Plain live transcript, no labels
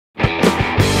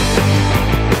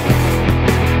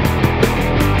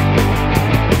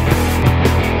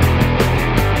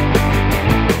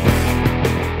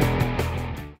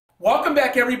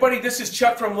everybody, this is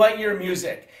Chuck from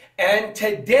Lightyearmusic, and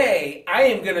today I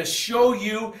am going to show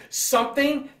you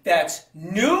something that's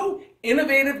new,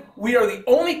 innovative. We are the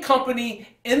only company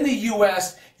in the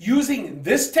US using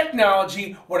this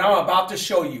technology, what I'm about to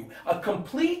show you. A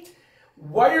complete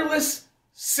wireless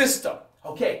system.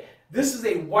 Okay, this is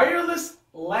a wireless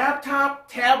laptop,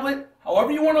 tablet,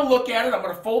 however you want to look at it. I'm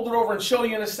going to fold it over and show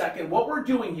you in a second what we're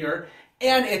doing here.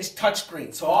 And it's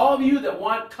touchscreen. So all of you that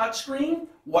want touchscreen,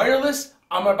 wireless,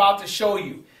 I'm about to show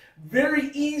you. Very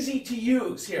easy to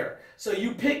use here. So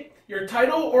you pick your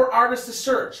title or artist to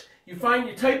search. You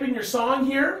type in your song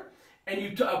here, and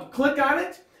you click on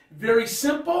it. Very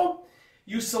simple.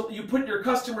 You put your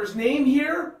customer's name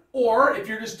here, or if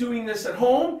you're just doing this at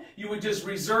home, you would just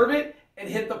reserve it and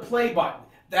hit the play button.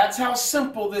 That's how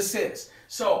simple this is.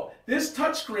 So this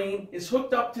touchscreen is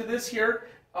hooked up to this here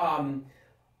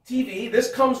TV.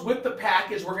 This comes with the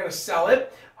package. We're going to sell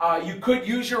it. You could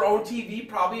use your own TV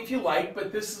probably if you like,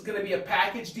 but this is going to be a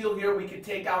package deal here. We could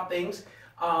take out things.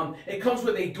 It comes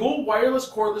with a dual wireless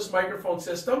cordless microphone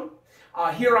system.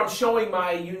 Here I'm showing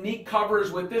my unique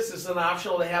covers with this. This is an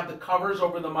optional to have the covers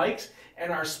over the mics,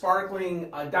 and our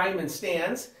sparkling diamond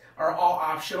stands are all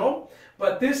optional.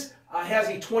 But this has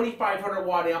a 2500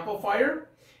 watt amplifier,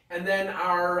 and then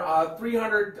our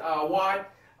 300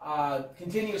 watt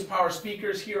continuous power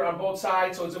speakers here on both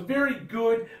sides. So it's a very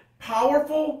good,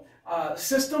 powerful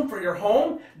system for your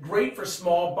home. Great for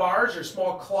small bars or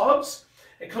small clubs.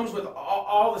 It comes with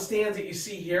all the stands that you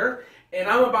see here. And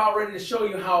I'm about ready to show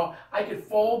you how I could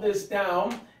fold this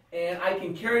down and I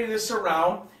can carry this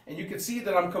around. And you can see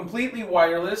that I'm completely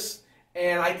wireless,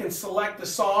 and I can select the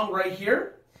song right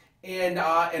here. And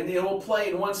it will play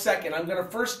in 1 second. I'm going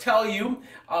to first tell you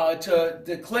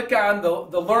to click on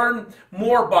the Learn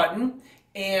More button,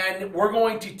 and we're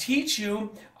going to teach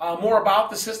you more about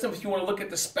the system if you want to look at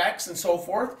the specs and so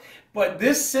forth. But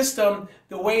this system,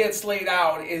 the way it's laid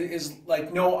out, is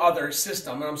like no other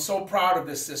system, and I'm so proud of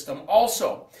this system.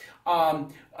 Also,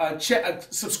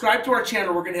 subscribe to our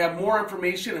channel. We're going to have more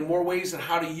information and more ways on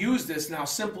how to use this and how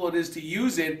simple it is to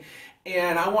use it.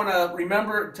 And I want to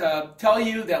remember to tell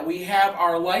you that we have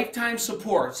our lifetime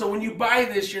support. So when you buy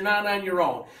this, you're not on your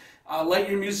own.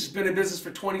 Lightyearmusic has been in business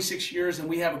for 26 years, and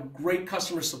we have a great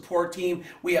customer support team.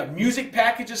 We have music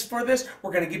packages for this.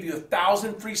 We're going to give you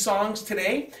 1,000 free songs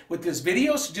today with this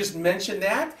video, so just mention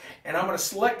that. And I'm going to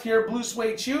select here Blue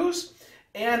Suede Shoes,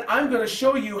 and I'm going to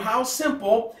show you how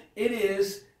simple it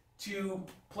is to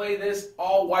play this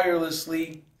all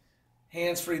wirelessly,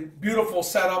 hands-free. Beautiful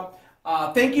setup.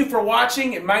 Thank you for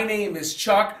watching, and my name is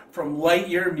Chuck from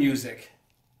Lightyearmusic.